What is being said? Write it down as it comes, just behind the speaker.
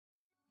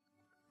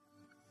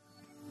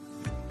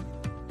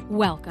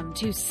Welcome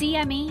to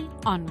CME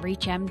on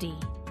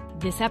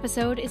ReachMD. This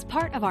episode is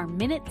part of our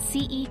Minute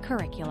CE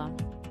curriculum.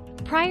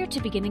 Prior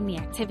to beginning the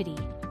activity,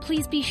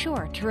 please be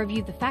sure to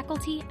review the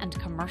faculty and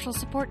commercial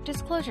support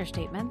disclosure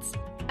statements,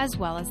 as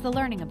well as the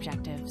learning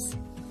objectives.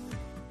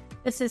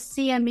 This is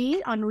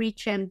CME on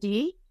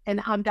ReachMD,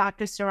 and I'm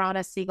Dr.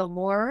 Sorana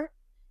Segal-Maurer.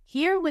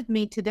 Here with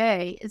me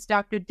today is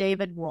Dr.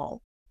 David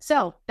Wohl.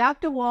 So,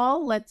 Dr.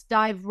 Wohl, let's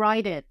dive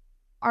right in.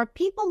 Are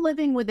people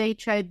living with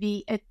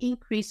HIV at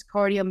increased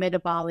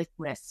cardiometabolic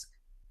risk?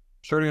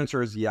 Short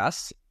answer is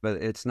yes,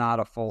 but it's not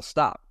a full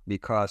stop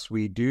because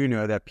we do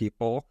know that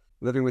people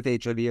living with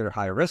HIV are at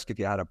higher risk. If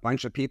you had a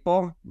bunch of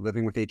people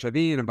living with HIV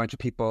and a bunch of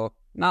people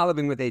not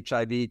living with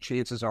HIV,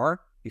 chances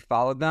are, if you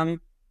followed them,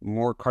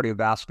 more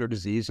cardiovascular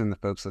disease than the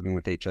folks living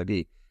with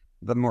HIV.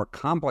 The more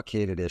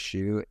complicated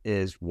issue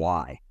is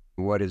why.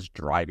 What is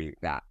driving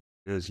that?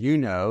 As you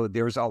know,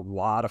 there's a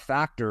lot of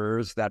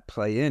factors that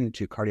play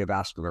into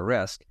cardiovascular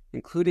risk,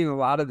 including a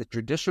lot of the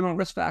traditional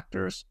risk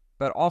factors,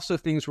 but also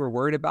things we're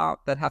worried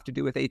about that have to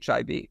do with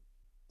HIV.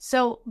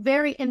 So,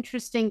 very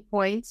interesting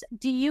points.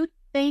 Do you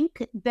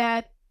think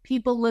that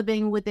people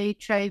living with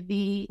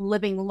HIV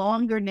living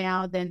longer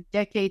now than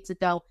decades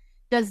ago,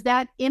 does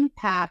that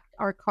impact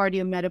our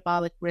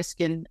cardiometabolic risk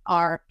in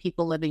our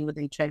people living with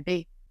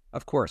HIV?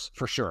 Of course,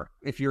 for sure.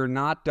 If you're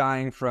not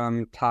dying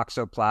from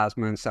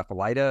toxoplasma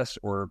encephalitis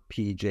or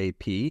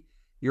PJP,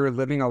 you're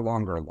living a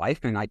longer life.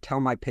 And I tell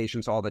my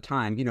patients all the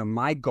time,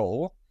 my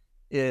goal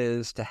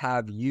is to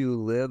have you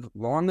live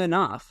long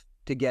enough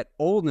to get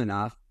old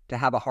enough to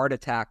have a heart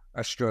attack,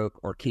 a stroke,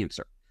 or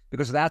cancer,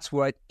 because that's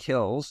what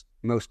kills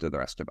most of the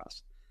rest of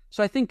us.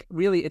 So I think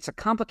really it's a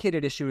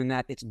complicated issue in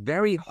that it's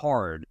very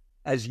hard,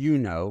 as you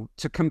know,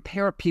 to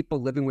compare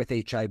people living with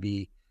HIV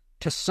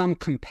to some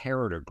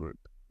comparator group.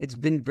 It's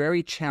been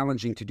very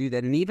challenging to do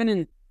that. And even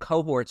in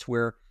cohorts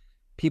where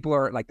people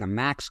are like the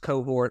MAX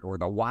cohort or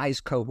the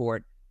WISE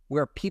cohort,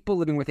 where people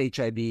living with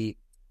HIV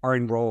are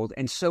enrolled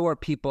and so are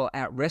people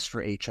at risk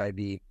for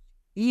HIV,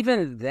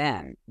 even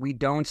then, we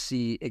don't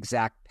see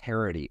exact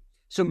parity.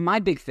 So my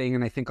big thing,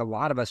 and I think a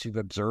lot of us who've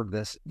observed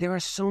this, there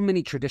are so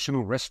many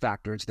traditional risk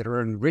factors that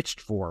are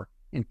enriched for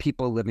in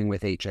people living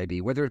with HIV,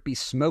 whether it be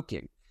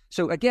smoking.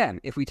 So again,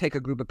 if we take a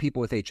group of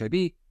people with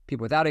HIV,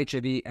 people without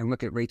HIV, and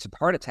look at rates of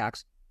heart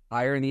attacks,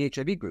 higher in the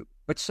HIV group,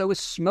 but so is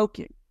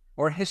smoking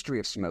or a history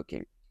of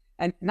smoking.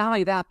 And not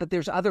only that, but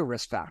there's other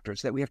risk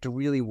factors that we have to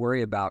really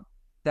worry about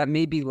that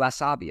may be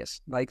less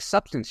obvious, like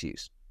substance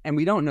use. And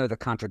we don't know the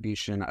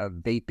contribution of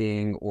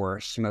vaping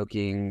or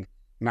smoking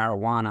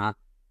marijuana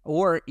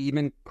or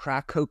even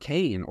crack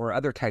cocaine or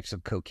other types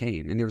of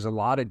cocaine. And there's a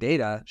lot of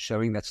data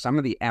showing that some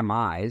of the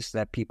MIs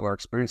that people are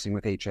experiencing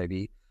with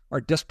HIV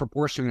are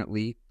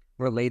disproportionately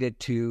related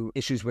to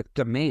issues with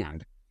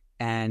demand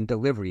and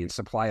delivery and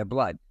supply of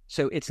blood.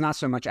 So it's not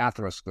so much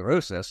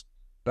atherosclerosis,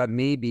 but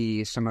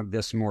maybe some of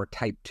this more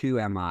type 2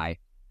 MI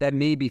that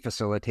may be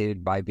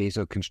facilitated by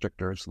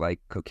vasoconstrictors like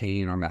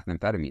cocaine or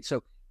methamphetamine.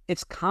 So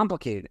it's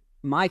complicated.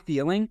 My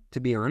feeling, to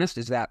be honest,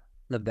 is that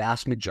the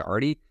vast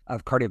majority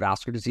of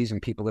cardiovascular disease in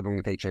people living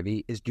with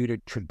HIV is due to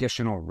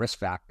traditional risk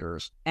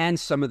factors and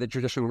some of the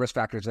traditional risk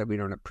factors that we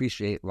don't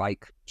appreciate,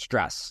 like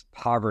stress,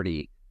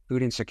 poverty,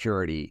 food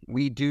insecurity.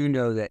 We do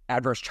know that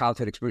adverse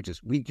childhood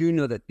experiences, we do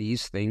know that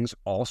these things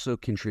also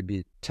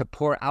contribute to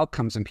poor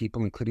outcomes in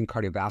people, including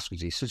cardiovascular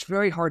disease. So it's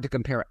very hard to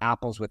compare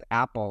apples with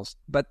apples,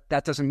 but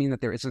that doesn't mean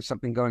that there isn't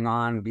something going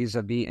on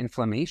vis-a-vis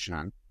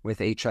inflammation with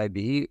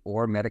HIV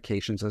or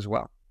medications as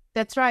well.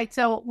 That's right.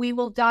 So we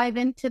will dive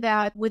into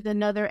that with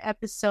another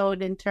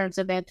episode in terms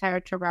of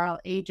antiretroviral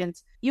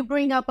agents. You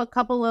bring up a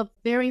couple of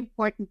very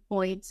important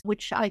points,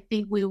 which I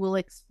think we will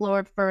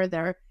explore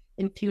further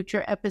in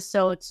future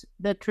episodes,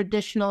 the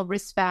traditional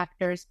risk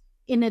factors,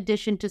 in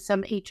addition to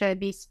some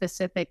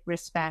HIV-specific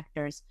risk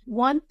factors.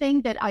 One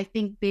thing that I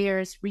think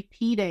bears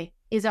repeating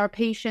is our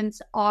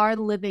patients are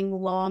living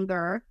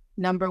longer.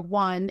 Number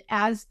one,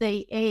 as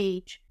they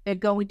age, they're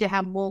going to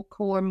have more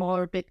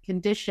comorbid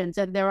conditions.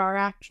 And there are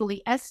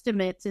actually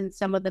estimates in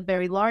some of the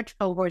very large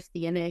cohorts,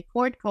 the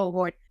NA-ACCORD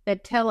cohort,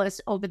 that tell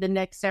us over the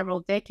next several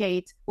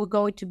decades, we're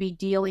going to be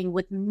dealing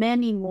with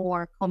many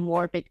more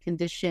comorbid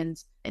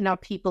conditions in our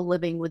people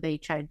living with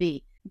HIV.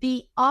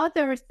 The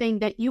other thing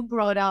that you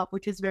brought up,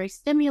 which is very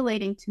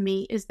stimulating to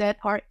me, is that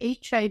our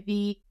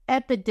HIV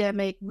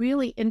epidemic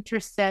really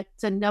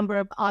intersects a number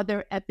of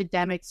other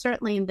epidemics,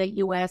 certainly in the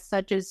US,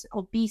 such as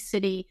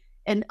obesity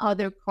and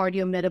other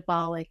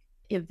cardiometabolic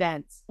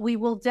events. We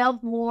will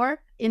delve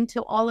more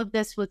into all of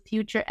this with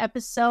future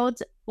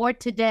episodes. For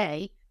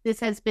today, this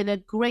has been a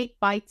great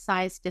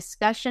bite-sized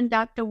discussion,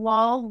 Dr.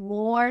 Wohl.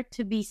 More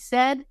to be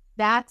said.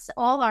 That's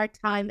all our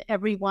time,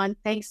 everyone.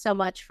 Thanks so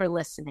much for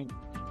listening.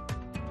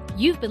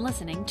 You've been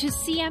listening to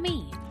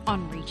CME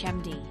on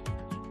ReachMD.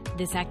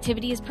 This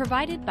activity is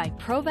provided by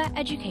Prova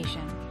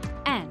Education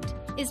and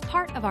is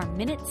part of our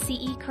Minute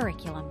CE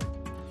curriculum.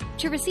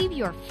 To receive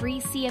your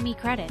free CME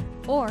credit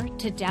or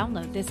to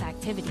download this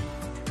activity,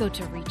 go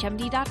to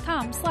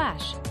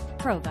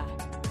reachmd.com/Prova.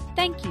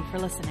 Thank you for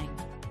listening.